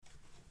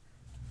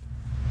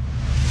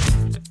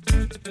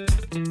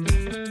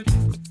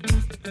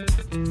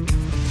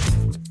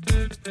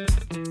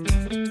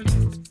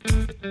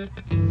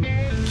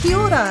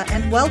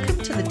Welcome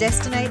to the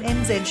Destinate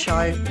NZ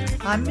show.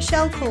 I'm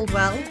Michelle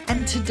Caldwell,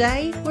 and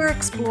today we're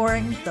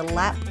exploring the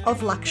lap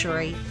of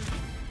luxury.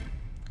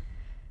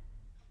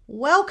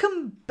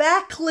 Welcome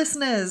back,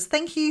 listeners.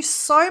 Thank you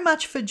so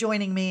much for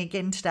joining me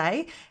again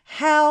today.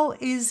 How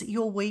is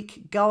your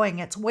week going?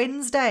 It's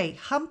Wednesday,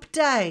 hump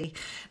day.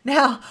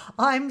 Now,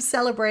 I'm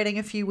celebrating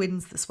a few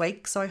wins this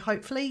week, so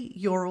hopefully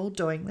you're all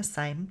doing the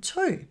same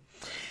too.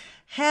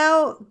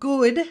 How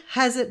good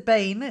has it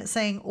been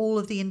seeing all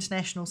of the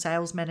international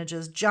sales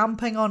managers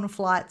jumping on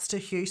flights to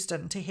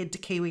Houston to head to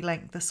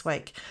KiwiLink this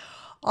week?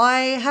 I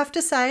have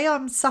to say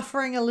I'm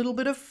suffering a little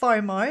bit of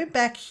FOMO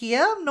back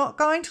here, I'm not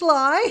going to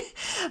lie,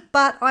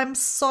 but I'm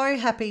so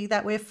happy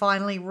that we're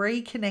finally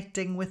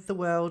reconnecting with the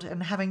world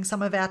and having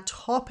some of our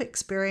top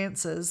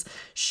experiences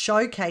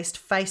showcased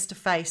face to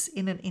face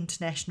in an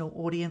international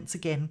audience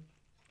again.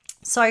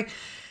 So,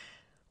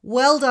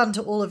 well done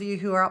to all of you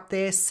who are up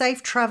there.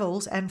 Safe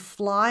travels and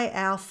fly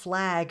our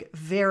flag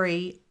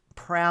very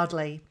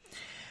proudly.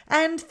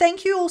 And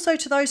thank you also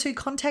to those who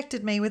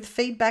contacted me with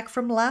feedback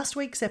from last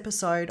week's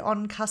episode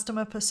on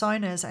customer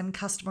personas and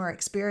customer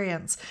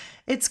experience.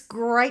 It's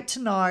great to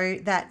know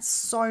that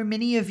so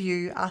many of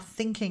you are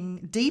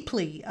thinking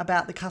deeply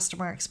about the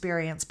customer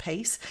experience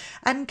piece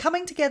and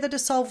coming together to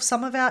solve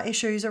some of our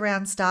issues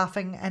around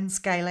staffing and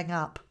scaling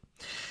up.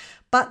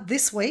 But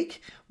this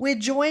week, we're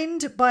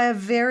joined by a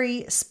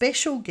very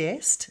special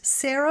guest,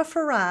 Sarah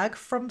Farag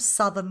from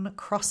Southern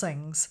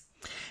Crossings.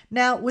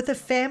 Now, with a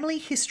family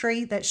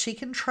history that she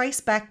can trace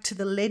back to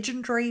the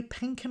legendary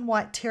pink and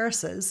white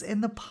terraces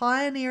in the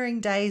pioneering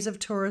days of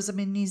tourism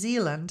in New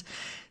Zealand,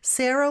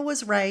 Sarah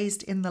was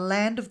raised in the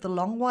land of the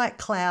long white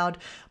cloud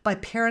by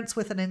parents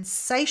with an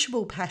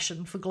insatiable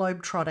passion for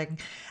globetrotting,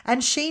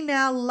 and she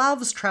now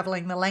loves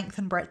travelling the length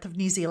and breadth of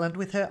New Zealand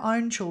with her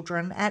own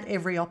children at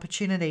every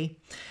opportunity.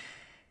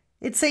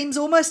 It seems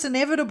almost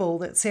inevitable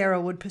that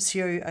Sarah would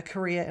pursue a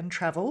career in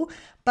travel,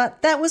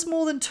 but that was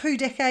more than 2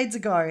 decades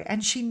ago,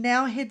 and she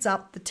now heads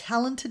up the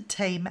talented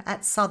team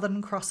at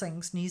Southern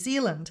Crossings, New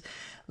Zealand,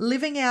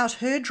 living out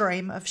her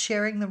dream of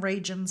sharing the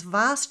region's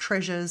vast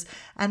treasures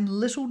and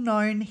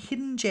little-known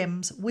hidden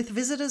gems with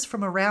visitors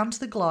from around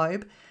the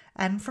globe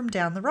and from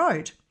down the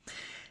road.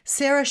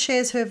 Sarah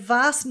shares her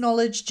vast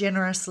knowledge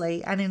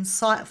generously and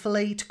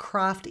insightfully to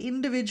craft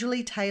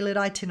individually tailored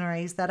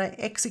itineraries that are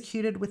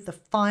executed with the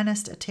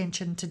finest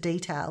attention to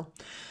detail.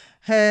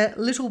 Her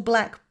little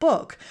black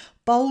book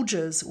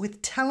bulges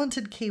with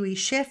talented Kiwi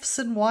chefs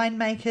and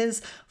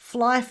winemakers,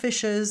 fly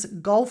fishers,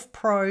 golf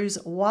pros,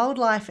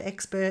 wildlife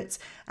experts,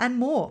 and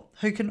more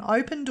who can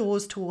open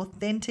doors to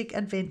authentic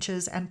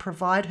adventures and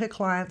provide her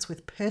clients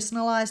with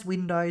personalised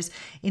windows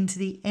into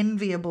the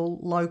enviable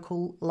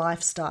local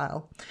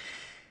lifestyle.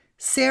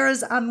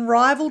 Sarah's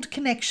unrivaled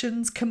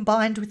connections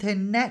combined with her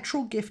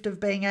natural gift of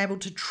being able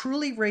to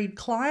truly read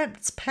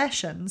clients'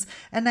 passions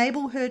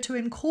enable her to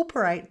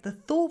incorporate the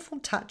thoughtful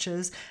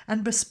touches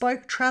and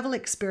bespoke travel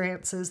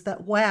experiences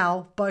that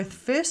wow both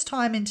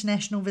first-time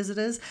international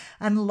visitors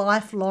and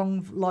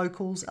lifelong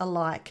locals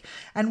alike,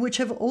 and which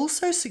have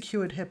also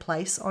secured her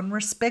place on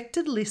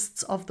respected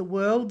lists of the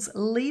world's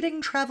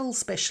leading travel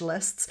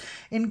specialists,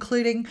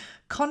 including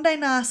Condé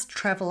Nast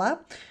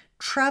Traveller,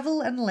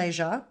 Travel and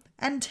Leisure,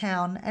 and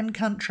Town and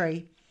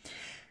Country.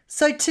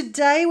 So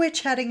today we're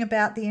chatting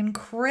about the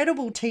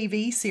incredible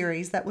TV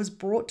series that was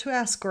brought to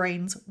our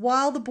screens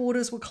while the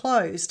borders were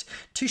closed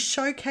to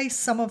showcase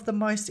some of the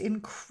most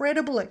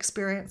incredible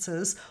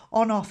experiences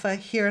on offer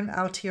here in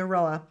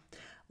Aotearoa,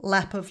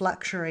 Lap of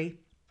Luxury.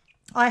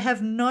 I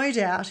have no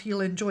doubt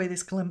you'll enjoy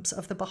this glimpse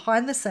of the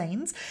behind the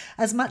scenes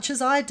as much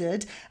as I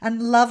did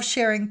and love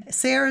sharing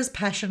Sarah's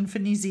passion for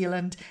New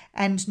Zealand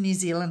and New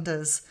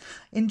Zealanders.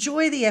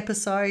 Enjoy the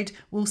episode.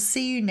 We'll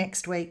see you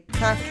next week.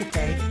 Ka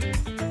kite.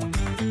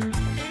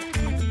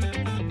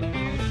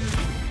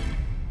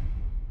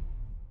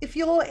 If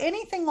you're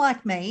anything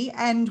like me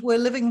and were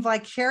living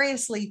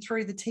vicariously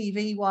through the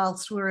TV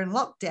whilst we were in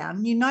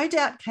lockdown, you no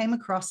doubt came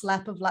across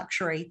Lap of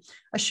Luxury,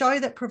 a show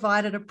that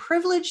provided a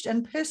privileged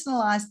and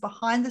personalised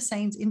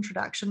behind-the-scenes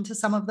introduction to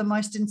some of the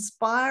most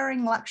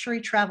inspiring luxury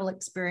travel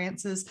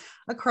experiences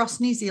across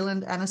New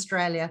Zealand and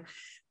Australia.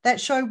 That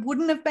show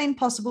wouldn't have been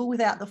possible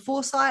without the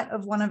foresight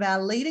of one of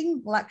our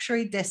leading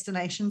luxury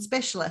destination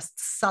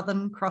specialists,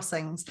 Southern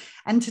Crossings.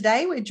 And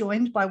today we're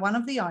joined by one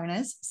of the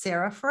owners,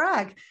 Sarah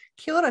Farag.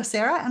 Kia ora,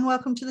 Sarah, and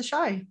welcome to the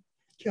show.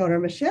 Kia ora,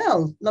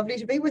 Michelle. Lovely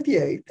to be with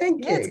you.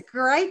 Thank you. It's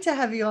great to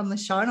have you on the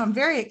show, and I'm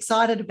very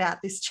excited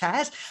about this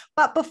chat.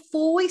 But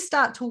before we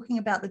start talking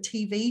about the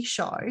TV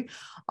show,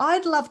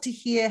 I'd love to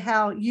hear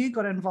how you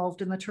got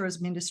involved in the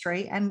tourism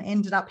industry and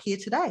ended up here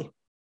today.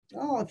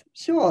 Oh,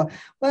 sure.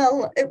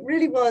 Well, it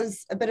really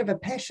was a bit of a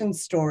passion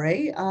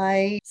story.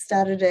 I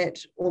started at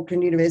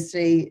Auckland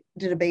University,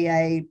 did a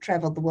BA,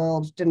 travelled the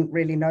world, didn't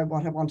really know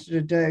what I wanted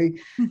to do.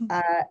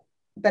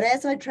 But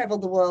as I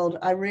travelled the world,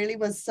 I really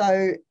was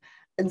so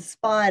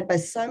inspired by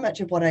so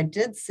much of what I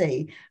did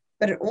see.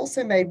 but it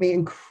also made me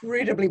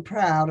incredibly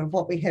proud of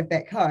what we have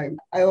back home.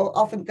 I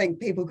often think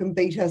people can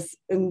beat us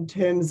in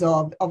terms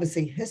of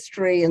obviously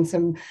history and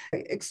some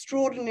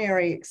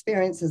extraordinary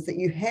experiences that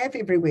you have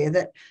everywhere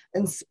that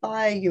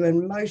inspire you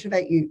and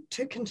motivate you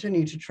to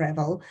continue to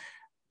travel.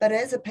 But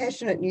as a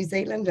passionate New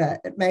Zealander,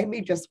 it made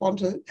me just want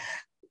to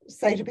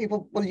say to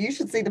people, well, you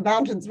should see the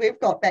mountains we've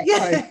got back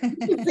home.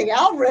 You should see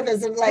our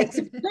rivers and lakes.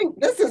 If you think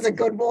this is a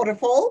good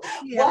waterfall,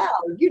 wow,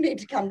 you need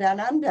to come down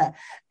under.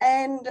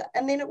 And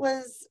then it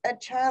was a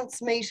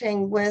chance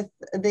meeting with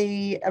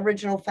the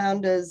original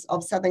founders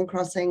of Southern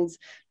Crossings,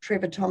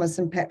 Trevor Thomas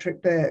and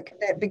Patrick Burke,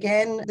 that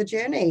began the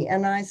journey.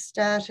 And I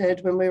started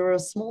when we were a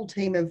small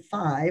team of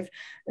 5,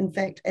 in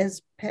fact,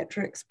 as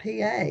Patrick's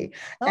PA.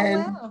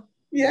 Wow.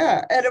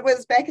 Yeah, and it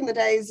was back in the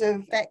days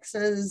of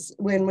faxes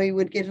when we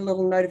would get a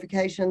little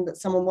notification that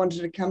someone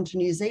wanted to come to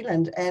New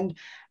Zealand, and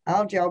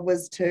our job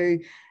was to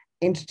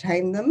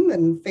entertain them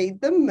and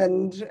feed them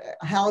and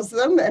house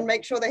them and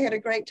make sure they had a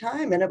great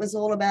time. And it was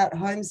all about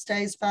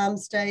homestays, farm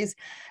stays.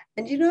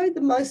 And you know, the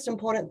most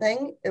important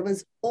thing, it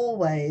was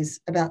always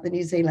about the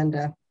New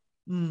Zealander.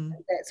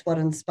 That's what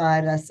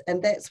inspired us.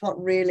 And that's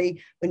what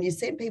really, when you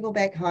sent people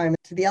back home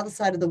to the other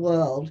side of the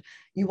world,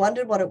 you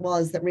wondered what it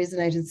was that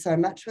resonated so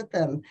much with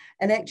them.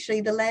 And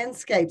actually the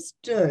landscapes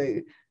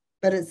do,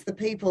 but it's the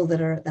people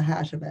that are at the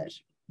heart of it.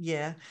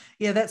 Yeah,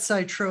 that's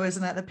so true,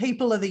 isn't it? The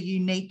people are the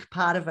unique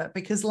part of it,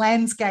 because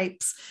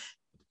landscapes,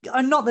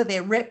 not that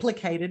they're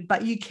replicated,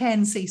 but you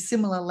can see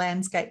similar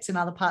landscapes in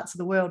other parts of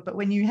the world. But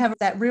when you have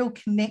that real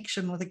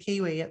connection with a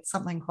Kiwi, it's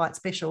something quite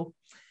special.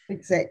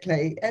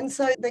 Exactly. And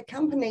so the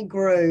company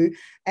grew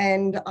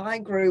and I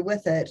grew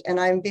with it, and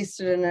I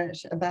invested in it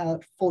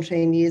about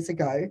 14 years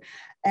ago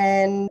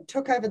and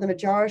took over the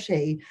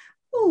majority.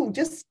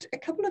 Just a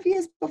couple of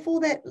years before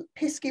that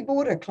pesky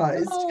border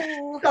closed.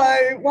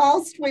 So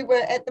whilst we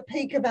were at the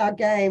peak of our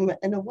game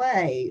in a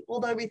way,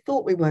 although we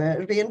thought we were,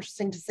 it'd be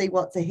interesting to see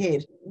what's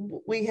ahead.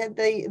 We had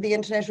the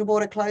international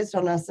border closed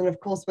on us, and of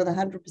course with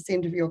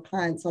 100% of your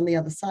clients on the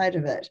other side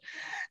of it,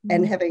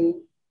 and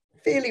having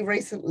fairly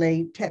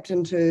recently tapped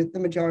into the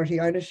majority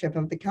ownership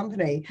of the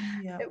company,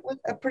 it was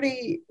a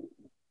pretty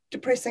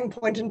depressing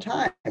point in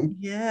time.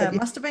 Yeah, it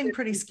must have been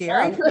pretty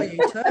scary for you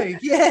too.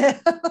 Yeah.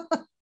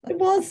 It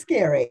was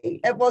scary.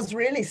 It was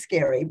really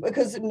scary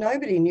because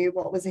nobody knew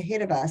what was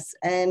ahead of us.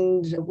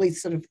 And we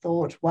sort of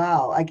thought,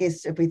 wow, I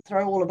guess if we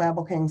throw all of our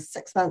bookings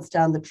 6 months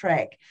down the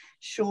track,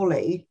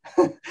 surely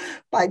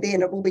by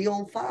then it will be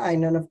all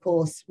fine. And of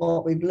course,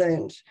 what we've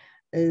learned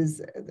is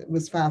it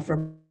was far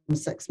from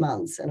 6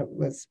 months, and it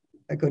was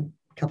a good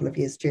couple of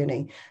years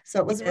journey.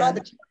 So it was a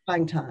rather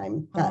terrifying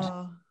time,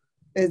 but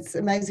it's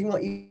amazing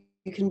what you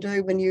can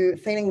do when you're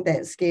feeling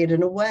that scared.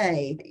 In a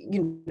way,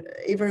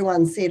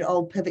 everyone said,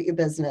 oh, pivot your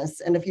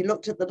business. And if you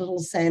looked at the little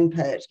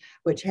sandpit,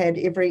 which had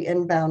every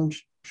inbound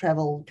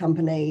travel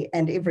company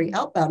and every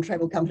outbound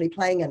travel company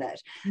playing in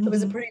it, it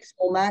was a pretty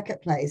small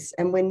marketplace.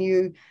 And when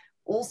you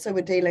also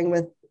were dealing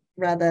with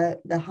rather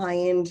the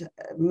high-end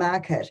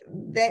market,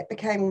 that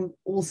became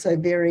also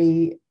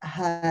very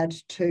hard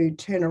to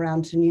turn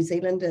around to New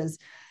Zealanders.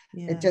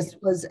 It just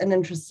was an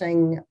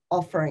interesting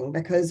offering,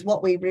 because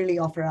what we really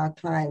offer our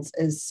clients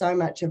is so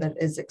much of it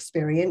is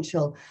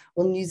experiential.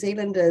 Well, New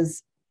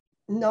Zealanders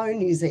know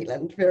New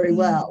Zealand very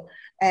well,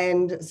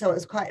 and so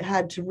it's quite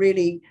hard to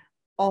really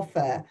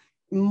offer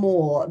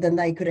more than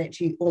they could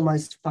actually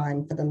almost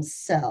find for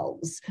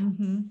themselves.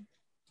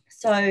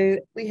 So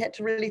we had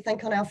to really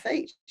think on our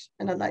feet,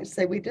 and I'd like to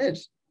say we did.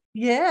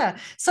 Yeah.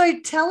 So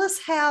tell us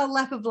how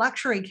Lap of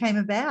Luxury came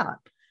about.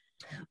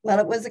 Well,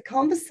 it was a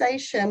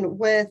conversation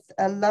with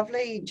a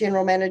lovely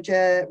general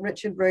manager,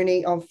 Richard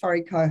Rooney of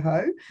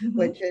Wharekoho,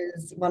 which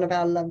is one of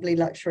our lovely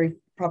luxury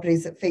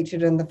properties that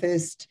featured in the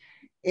first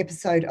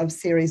episode of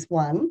Series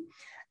 1.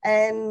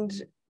 And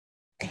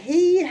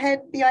he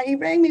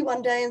rang me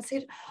one day and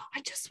said,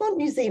 I just want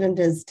New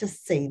Zealanders to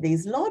see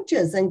these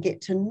lodges and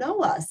get to know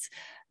us.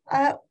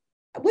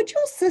 Would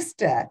your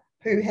sister,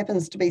 who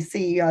happens to be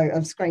CEO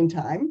of Screen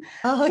Time,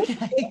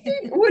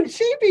 would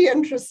she be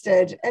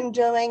interested in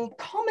doing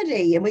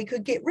comedy? And we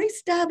could get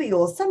Rhys Darby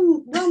or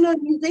some well-known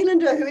New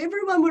Zealander who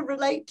everyone would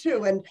relate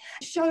to, and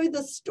show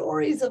the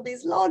stories of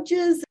these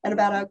lodges and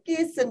about our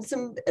guests and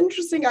some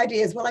interesting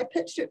ideas. Well, I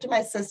pitched it to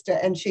my sister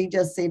and she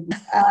just said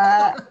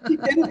she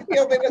didn't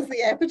feel there was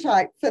the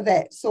appetite for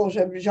that sort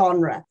of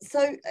genre.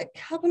 So a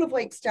couple of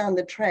weeks down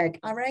the track,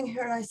 I rang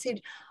her and I said,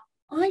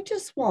 I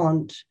just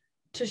want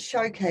to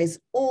showcase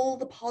all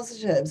the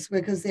positives,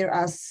 because there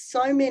are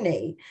so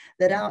many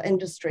that our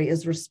industry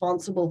is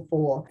responsible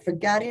for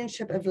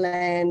guardianship of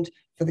land,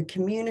 for the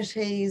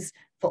communities,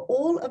 for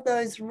all of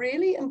those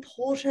really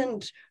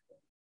important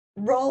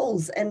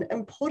roles and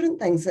important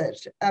things that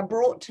are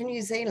brought to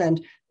New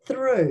Zealand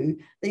through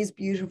these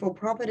beautiful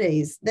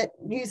properties that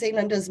New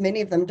Zealanders, many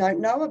of them, don't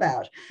know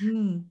about.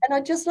 And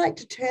I'd just like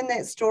to turn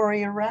that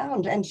story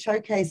around and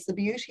showcase the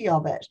beauty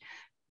of it.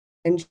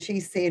 And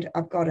she said,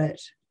 I've got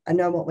it. I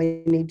know what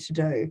we need to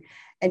do.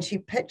 And she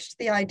pitched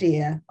the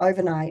idea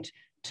overnight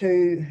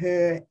to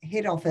her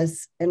head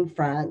office in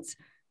France,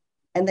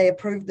 and they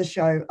approved the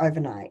show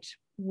overnight.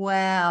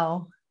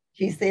 Wow.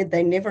 She said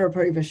they never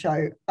approve a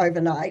show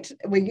overnight.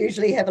 We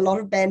usually have a lot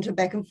of banter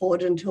back and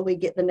forward until we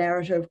get the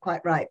narrative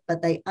quite right,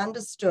 but they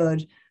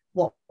understood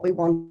what we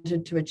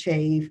wanted to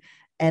achieve,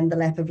 and The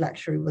Lap of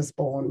Luxury was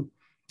born.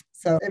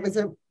 So it was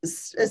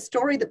a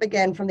story that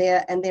began from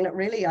there, and then it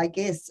really, I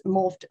guess,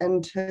 morphed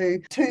into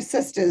two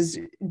sisters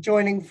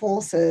joining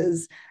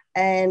forces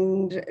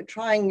and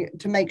trying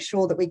to make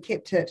sure that we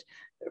kept it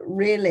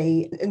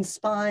really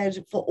inspired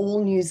for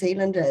all New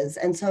Zealanders.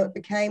 And so it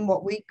became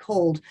what we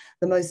called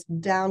the most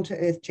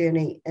down-to-earth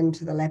journey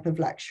into the Lap of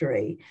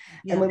Luxury.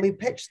 Yeah. And when we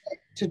pitched that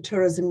to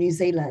Tourism New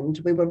Zealand,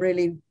 we were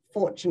really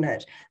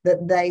fortunate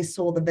that they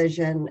saw the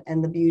vision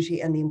and the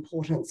beauty and the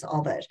importance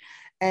of it.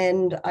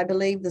 And I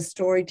believe the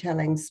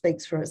storytelling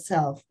speaks for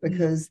itself,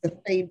 because the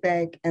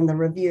feedback and the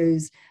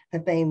reviews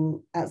have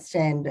been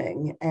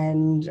outstanding.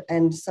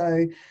 And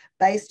so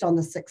based on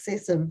the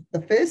success of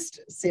the first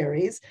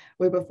series,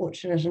 we were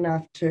fortunate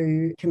enough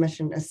to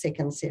commission a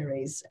second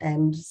series.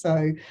 And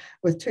so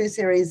with two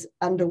series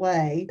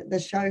underway, the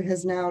show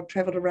has now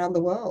traveled around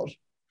the world.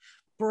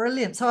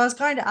 Brilliant. So I was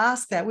going to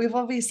ask that. We've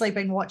obviously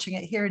been watching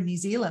it here in New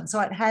Zealand, so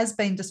it has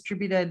been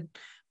distributed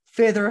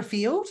further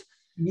afield?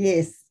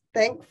 Yes.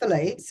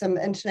 Thankfully, some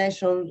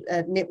international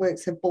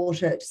networks have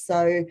bought it.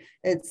 So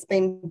it's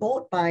been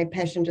bought by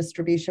Passion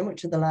Distribution,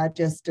 which is the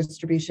largest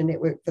distribution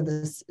network for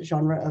this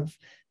genre of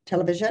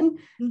television.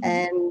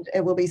 And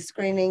it will be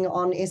screening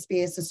on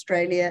SBS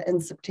Australia in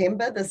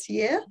September this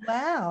year.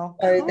 Wow.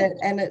 So cool.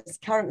 And it's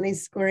currently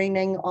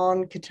screening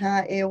on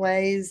Qatar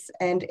Airways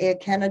and Air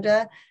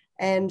Canada,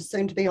 and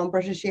soon to be on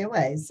British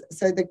Airways.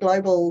 So the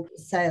global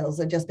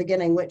sales are just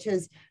beginning, which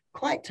is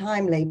quite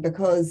timely,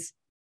 because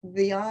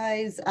the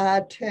eyes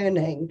are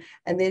turning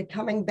and they're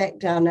coming back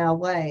down our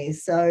way.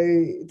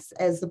 So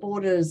as the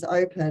borders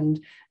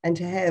opened, and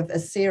to have a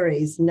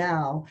series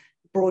now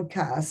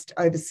broadcast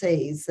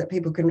overseas that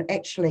people can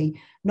actually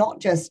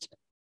not just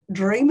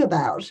dream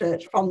about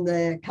it from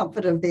the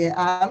comfort of their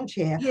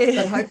armchair,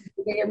 but hopefully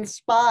be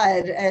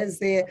inspired as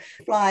they're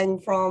flying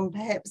from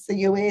perhaps the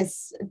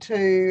US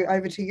to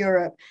over to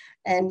Europe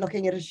and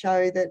looking at a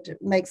show that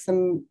makes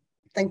them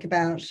think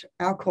about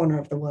our corner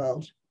of the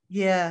world.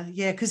 Yeah,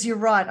 because you're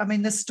right. I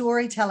mean, the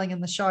storytelling in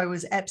the show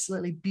was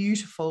absolutely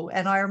beautiful.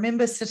 And I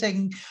remember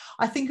sitting,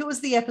 I think it was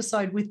the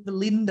episode with the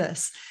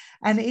Lindis,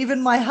 and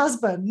even my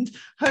husband,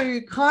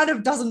 who kind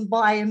of doesn't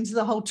buy into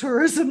the whole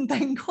tourism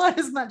thing quite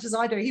as much as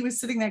I do, he was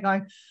sitting there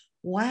going,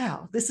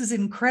 wow, this is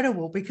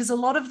incredible. Because a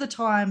lot of the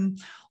time,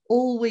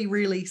 all we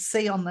really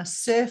see on the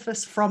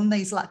surface from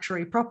these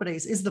luxury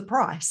properties is the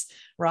price,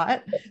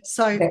 right?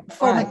 So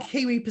from a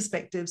Kiwi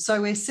perspective,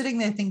 so we're sitting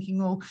there thinking,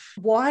 well,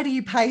 why do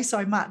you pay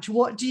so much?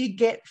 What do you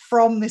get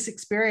from this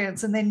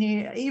experience? And then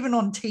even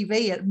on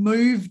TV, it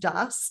moved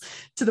us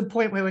to the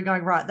point where we're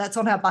going, right, that's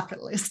on our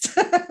bucket list.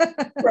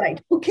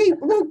 Right. We'll keep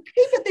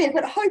it there,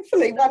 but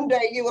hopefully one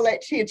day you will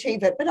actually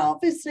achieve it. But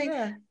obviously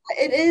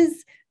it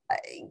is...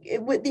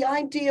 the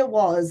idea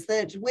was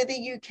that whether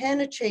you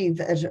can achieve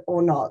it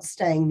or not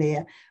staying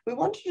there, we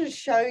wanted to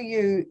show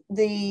you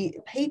the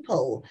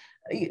people,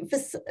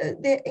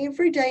 they're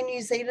everyday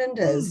New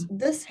Zealanders.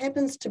 This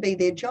happens to be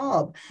their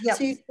job.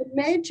 So you can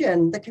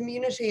imagine the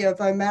community of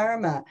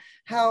Omarama,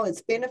 how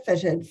it's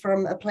benefited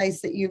from a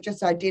place that you've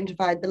just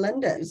identified, the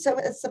Linda. So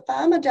it's the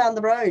farmer down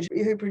the road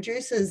who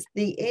produces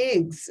the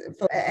eggs,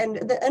 and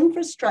the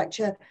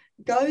infrastructure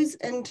goes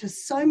into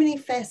so many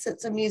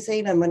facets of New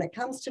Zealand. When it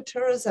comes to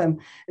tourism,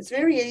 it's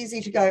very easy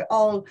to go,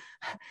 oh,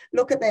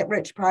 look at that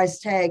rich price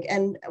tag,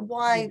 and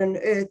why on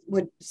earth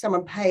would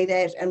someone pay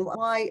that, and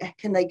why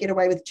can they get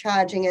away with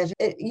charging it?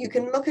 You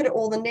can look at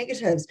all the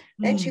negatives.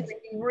 Actually,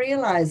 when you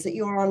realize that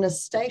you're on a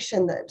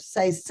station that,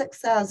 say,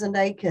 6,000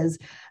 acres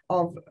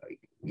of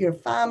your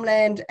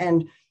farmland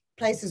and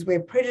places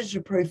where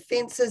predator-proof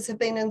fences have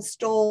been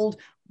installed,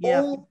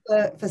 all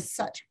for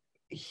such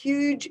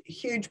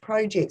huge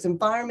projects,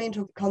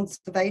 environmental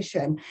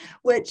conservation,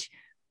 which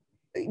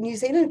New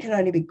Zealand can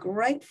only be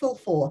grateful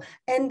for.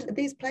 And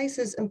these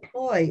places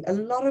employ a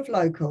lot of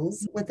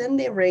locals within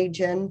their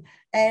region,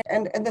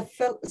 and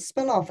the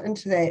spill-off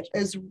into that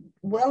is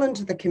well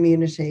into the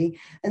community.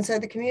 And so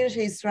the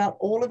communities throughout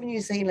all of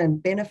New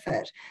Zealand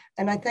benefit.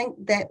 And I think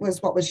that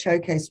was what was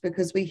showcased,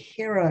 because we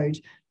heroed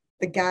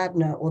the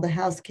gardener or the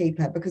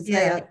housekeeper, because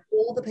they are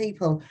all the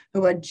people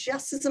who are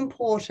just as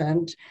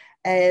important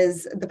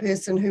as the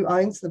person who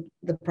owns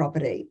the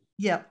property.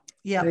 Yeah,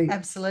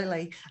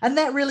 absolutely. And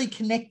that really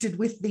connected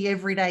with the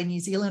everyday New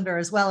Zealander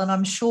as well. And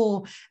I'm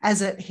sure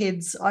as it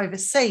heads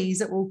overseas,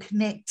 it will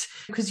connect,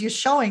 because you're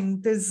showing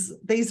there's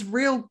these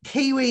real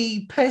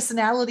Kiwi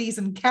personalities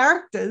and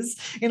characters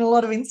in a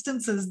lot of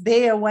instances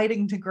there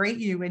waiting to greet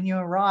you when you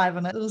arrive.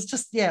 And it was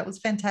just, it was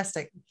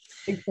fantastic.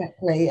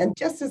 Exactly. And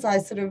just as I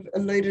sort of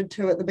alluded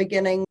to at the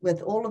beginning,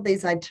 with all of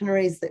these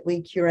itineraries that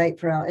we curate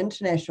for our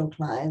international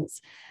clients,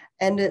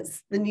 and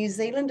it's the New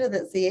Zealander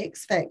that's the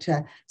X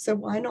factor. So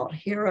why not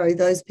hero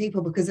those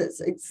people? Because it's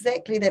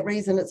exactly that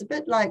reason. It's a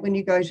bit like when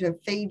you go to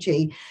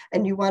Fiji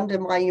and you wonder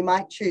why you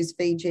might choose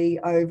Fiji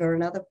over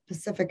another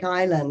Pacific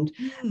island.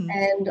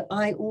 And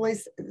I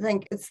always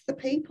think it's the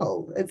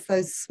people, it's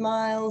those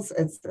smiles,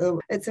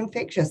 it's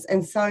infectious.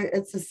 And so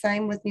it's the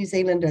same with New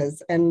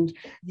Zealanders. And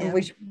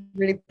we should be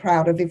really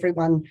proud of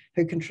everyone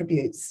who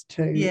contributes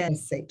to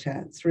this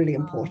sector. It's really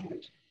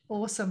important.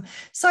 Awesome.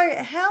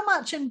 So how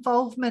much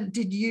involvement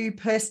did you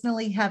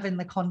personally have in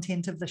the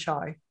content of the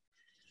show?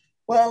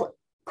 Well,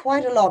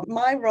 quite a lot.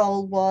 My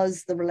role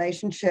was the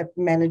relationship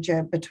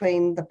manager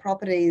between the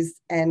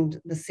properties and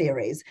the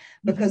series,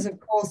 because of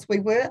course we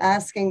were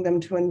asking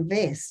them to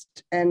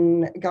invest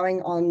in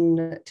going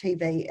on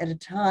TV at a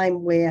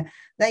time where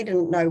they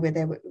didn't know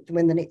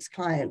when the next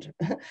client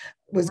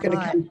was going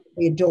to come to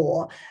their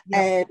door.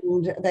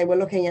 And they were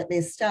looking at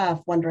their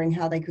staff, wondering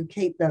how they could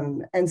keep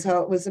them. And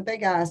so it was a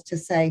big ask to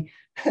say,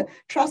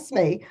 trust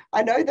me,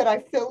 I know that I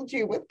filled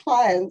you with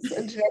clients,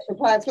 international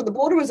clients, when the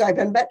border was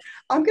open, but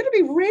I'm going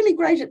to be really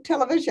great at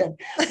television.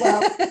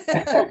 Well,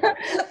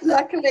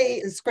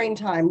 luckily, screen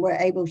time were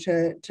able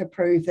to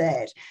prove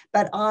that.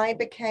 But I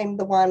became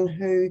the one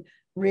who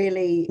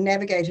really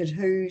navigated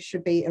who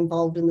should be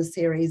involved in the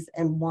series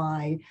and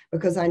why,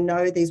 because I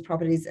know these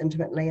properties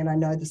intimately and I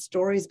know the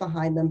stories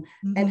behind them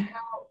and how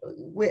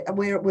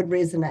where it would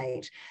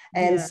resonate.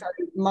 And so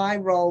my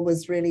role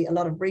was really a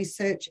lot of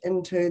research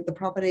into the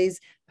properties,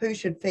 who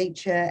should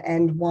feature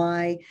and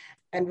why,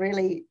 and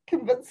really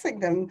convincing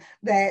them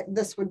that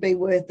this would be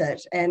worth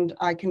it. And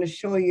I can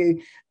assure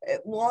you,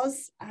 it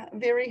was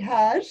very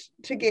hard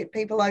to get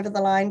people over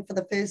the line for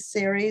the first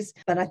series,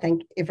 but I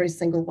think every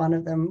single one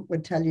of them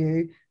would tell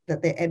you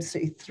that they're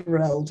absolutely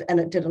thrilled, and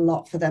it did a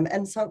lot for them.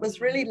 And so it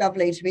was really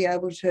lovely to be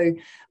able to,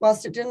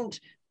 whilst it didn't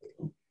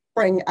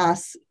bring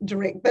us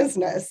direct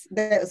business,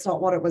 that's not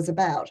what it was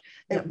about.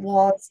 It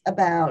was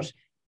about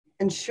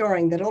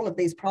ensuring that all of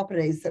these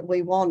properties that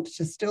we want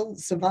to still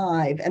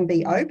survive and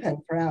be open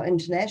for our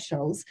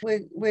internationals,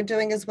 we're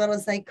doing as well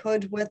as they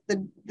could with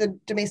the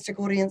domestic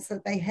audience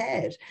that they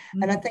had.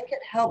 And I think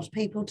it helped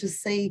people to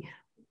see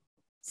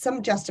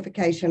some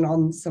justification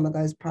on some of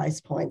those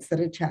price points that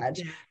are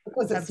charged,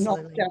 because it's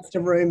not just a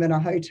room in a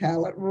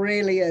hotel. It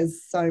really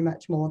is so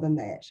much more than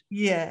that.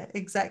 Yeah,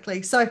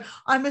 exactly. So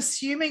I'm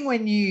assuming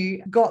when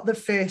you got the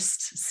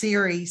first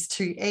series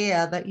to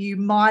air that you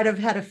might have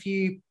had a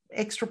few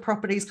extra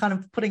properties kind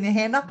of putting their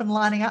hand up and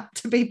lining up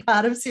to be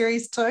part of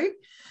series 2.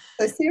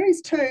 So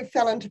series 2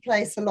 fell into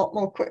place a lot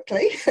more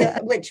quickly,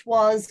 which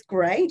was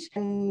great.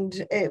 And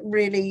it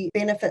really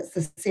benefits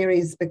the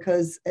series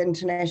because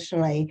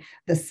internationally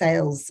the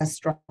sales are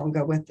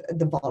stronger with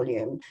the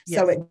volume.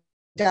 So it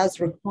does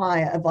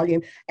require a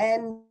volume.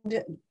 And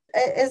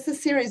as the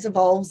series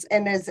evolves,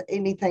 and as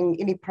any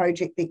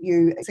project that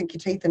you sink your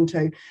teeth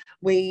into,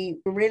 we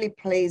were really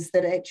pleased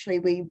that actually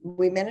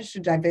we managed to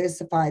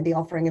diversify the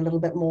offering a little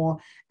bit more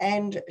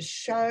and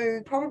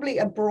show probably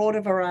a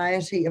broader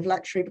variety of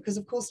luxury, because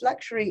of course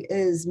luxury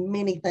is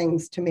many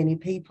things to many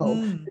people.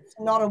 It's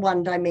not a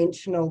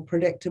one-dimensional,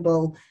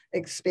 predictable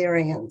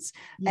experience.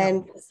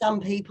 And for some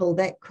people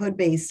that could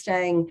be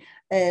staying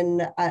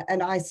in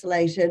an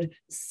isolated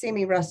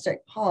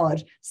semi-rustic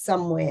pod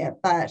somewhere,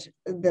 but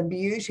the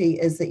beauty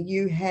is that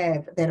you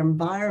have that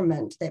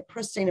environment, that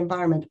pristine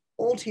environment,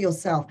 all to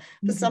yourself.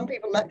 For some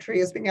people, luxury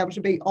is being able to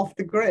be off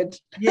the grid.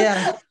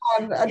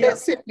 And that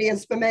certainly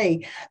is for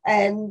me.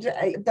 And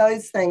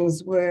those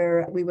things we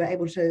were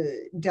able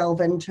to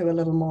delve into a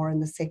little more in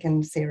the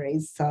second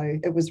series. So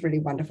it was really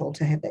wonderful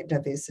to have that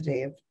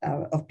diversity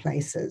of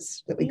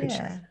places that we could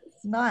show.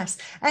 Nice.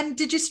 And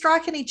did you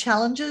strike any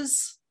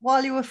challenges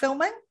while you were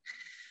filming?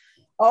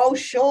 Oh,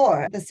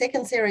 sure. The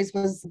second series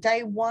was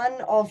day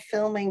one of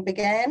filming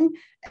began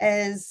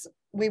as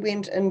we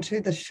went into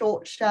the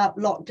short, sharp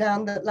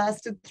lockdown that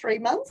lasted 3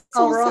 months.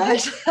 So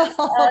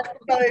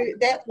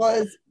that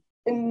was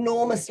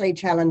enormously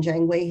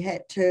challenging. We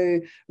had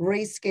to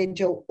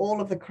reschedule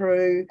all of the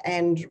crew,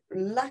 and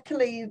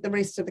luckily the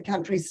rest of the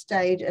country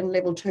stayed in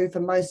level 2 for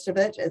most of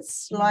it. It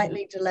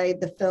slightly delayed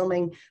the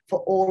filming for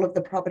all of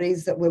the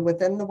properties that were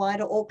within the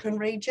wider Auckland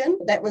region.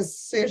 That was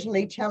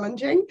certainly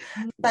challenging,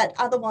 but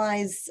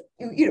otherwise,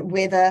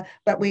 weather,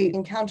 but we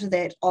encounter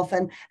that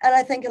often. And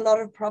I think a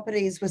lot of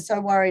properties were so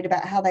worried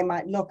about how they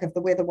might look if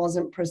the weather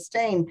wasn't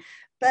pristine.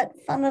 But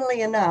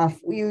funnily enough,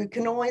 you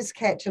can always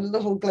catch a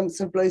little glimpse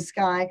of blue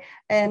sky,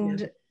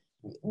 and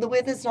the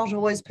weather's not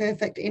always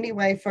perfect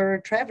anyway for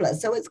a traveller.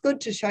 So it's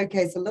good to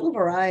showcase a little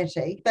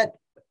variety. But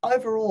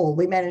overall,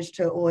 we managed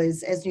to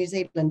always, as New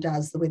Zealand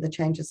does, the weather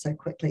changes so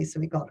quickly. So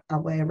we got our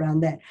way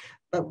around that.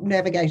 But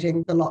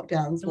navigating the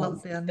lockdowns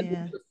was an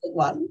interesting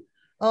one.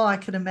 Oh, I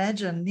can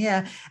imagine.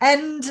 Yeah.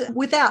 And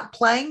without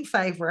playing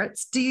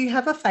favourites, do you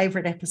have a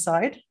favourite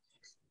episode?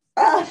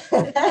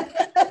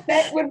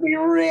 That would be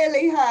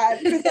really hard,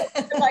 because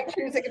it's like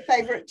choosing a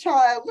favourite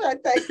child. I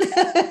think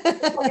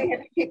I probably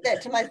have to keep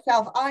that to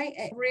myself.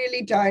 I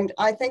really don't.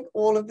 I think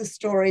all of the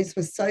stories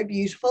were so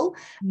beautiful.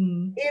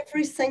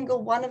 Every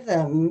single one of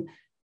them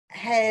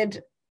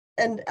had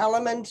an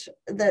element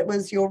that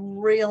was your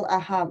real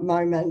aha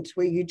moment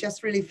where you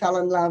just really fell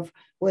in love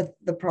with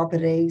the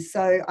property?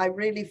 So I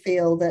really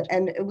feel that,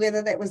 and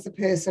whether that was the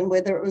person,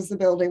 whether it was the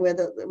building,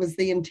 whether it was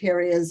the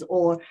interiors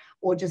or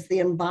just the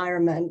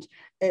environment,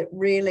 it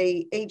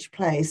really, each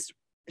place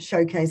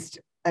showcased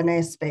an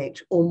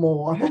aspect or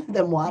more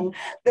than one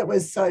that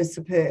was so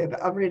superb.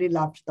 I really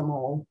loved them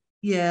all.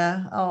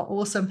 Yeah. Oh,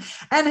 awesome.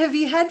 And have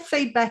you had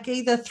feedback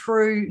either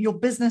through your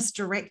business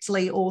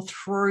directly or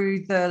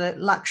through the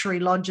luxury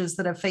lodges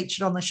that have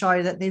featured on the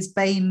show that there's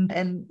been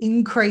an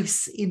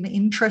increase in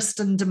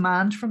interest and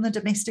demand from the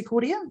domestic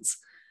audience?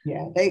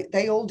 Yeah,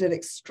 they all did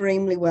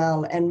extremely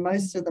well. And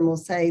most of them will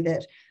say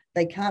that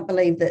they can't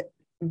believe that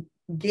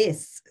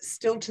guests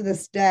still to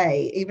this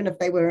day, even if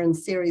they were in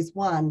series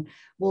one,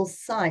 will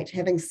cite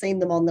having seen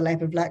them on the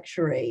Lap of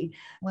Luxury.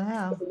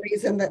 Wow. For the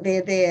reason that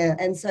they're there.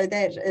 And so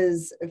that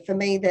is, for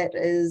me, that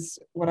is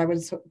what I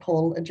would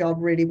call a job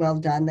really well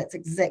done. That's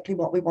exactly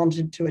what we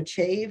wanted to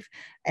achieve,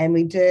 and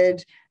we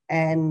did.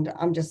 And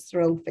I'm just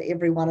thrilled for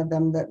every one of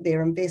them that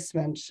their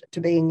investment to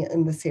being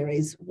in the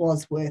series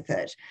was worth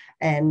it.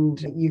 And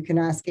you can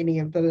ask any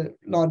of the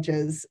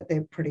lodges,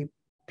 they're pretty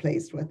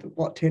pleased with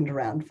what turned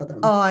around for them.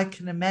 Oh, I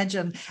can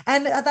imagine.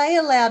 And are they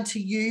allowed to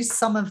use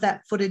some of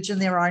that footage in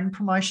their own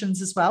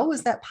promotions as well?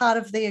 Was that part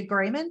of the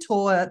agreement,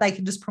 or they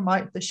can just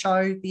promote the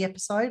show, the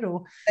episode?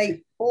 Or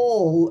they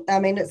all,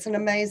 I mean, it's an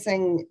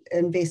amazing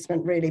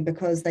investment really,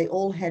 because they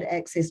all had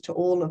access to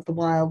all of the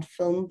wild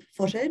film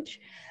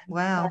footage.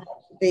 Wow.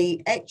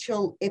 The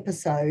actual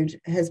episode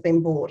has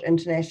been bought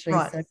internationally,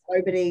 right. So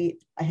nobody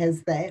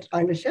has that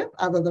ownership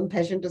other than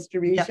Passion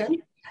Distribution.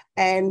 Yep.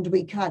 And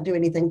we can't do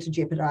anything to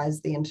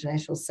jeopardize the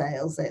international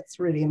sales. That's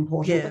really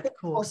important. Yeah, of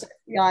course.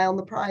 The eye on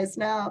the prize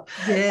now.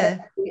 Yeah.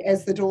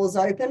 As the doors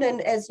open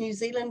and as New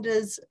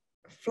Zealanders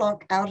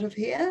flock out of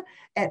here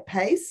at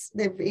pace,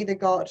 they've either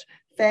got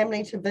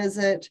family to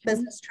visit,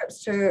 business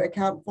trips to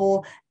account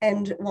for,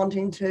 and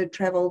wanting to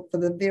travel for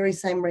the very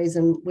same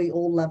reason we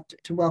all loved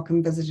to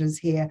welcome visitors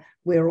here.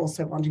 We're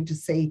also wanting to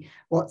see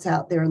what's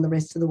out there in the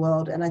rest of the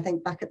world. And I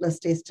think bucket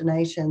list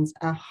destinations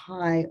are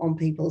high on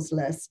people's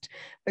list,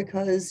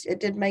 because it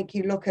did make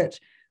you look at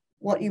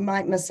what you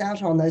might miss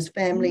out on, those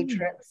family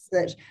trips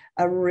that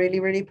are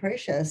really, really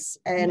precious.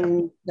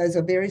 And those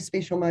are very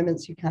special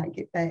moments you can't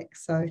get back.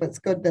 So it's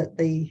good that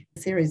the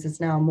series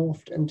is now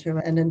morphed into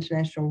an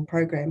international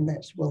program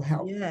that will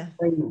help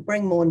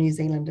bring more New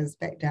Zealanders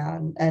back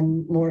down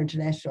and more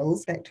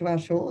internationals back to our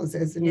shores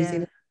as the New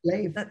Zealanders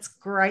leave. That's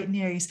great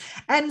news.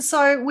 And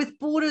so with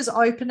borders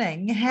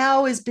opening,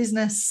 how is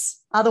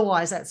business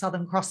otherwise at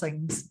Southern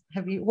Crossings?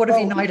 What have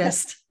you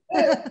noticed?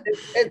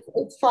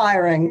 It's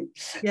firing.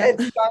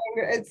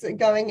 It's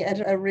going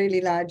at a really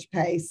large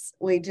pace.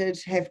 We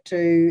did have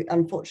to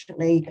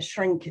unfortunately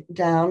shrink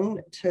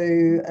down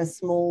to a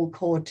small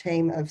core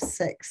team of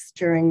 6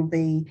 during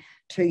the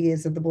 2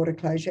 years of the border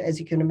closure. As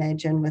you can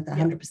imagine, with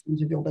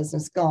 100% of your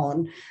business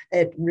gone,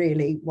 it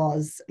really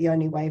was the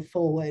only way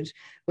forward,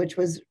 which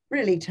was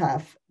really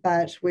tough.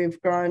 But we've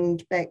grown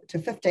back to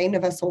 15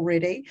 of us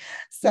already.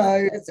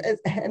 So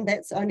and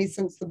that's only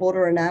since the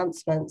border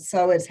announcement.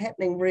 So it's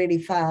happening really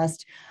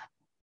fast.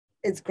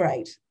 It's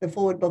great. The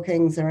forward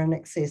bookings are in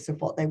excess of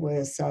what they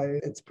were. So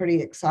it's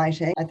pretty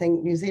exciting. I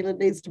think New Zealand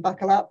needs to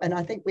buckle up, and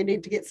I think we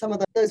need to get some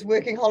of those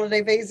working holiday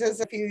visas,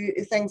 a few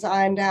things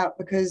ironed out,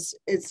 because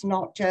it's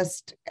not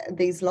just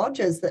these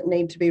lodges that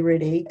need to be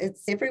ready.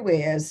 It's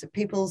everywhere. So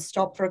people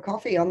stop for a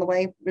coffee on the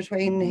way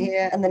between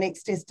here and the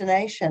next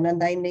destination,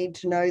 and they need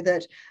to know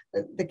that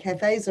the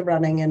cafes are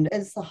running, and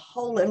it's the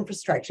whole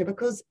infrastructure,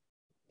 because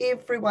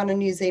everyone in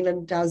New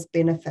Zealand does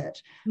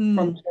benefit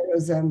from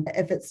tourism.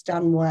 If it's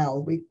done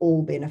well, we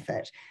all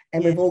benefit.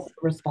 And we've all got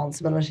a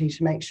responsibility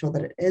to make sure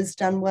that it is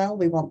done well.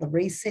 We want the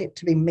reset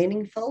to be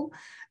meaningful.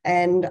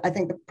 And I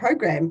think the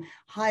program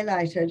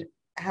highlighted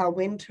how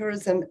when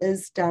tourism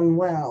is done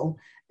well,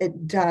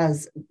 it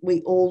does,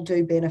 we all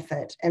do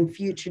benefit, and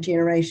future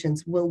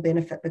generations will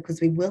benefit, because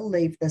we will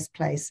leave this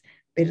place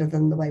better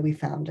than the way we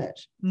found it.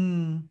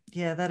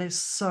 Yeah, that is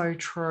so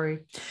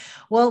true.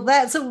 Well,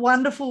 that's a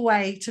wonderful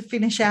way to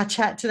finish our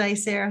chat today,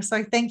 Sarah.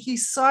 So thank you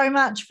so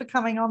much for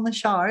coming on the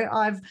show.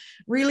 I've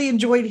really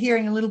enjoyed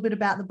hearing a little bit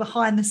about the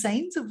behind the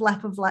scenes of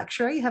Lap of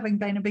Luxury, having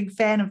been a big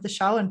fan of the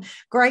show, and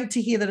great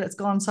to hear that it's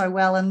gone so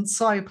well, and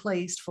so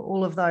pleased for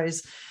all of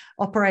those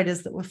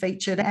operators that were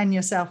featured and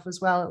yourself as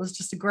well. It was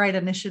just a great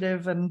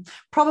initiative, and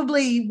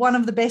probably one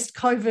of the best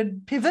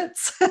COVID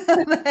pivots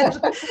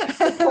that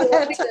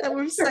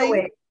we've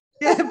seen.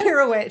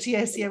 Pirouette.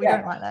 Yes. We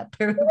don't like that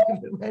pivot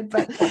word,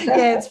 but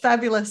it's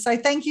fabulous. So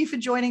thank you for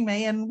joining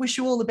me, and wish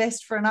you all the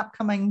best for an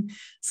upcoming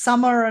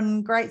summer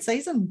and great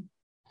season.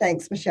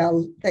 Thanks,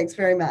 Michelle. Thanks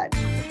very much.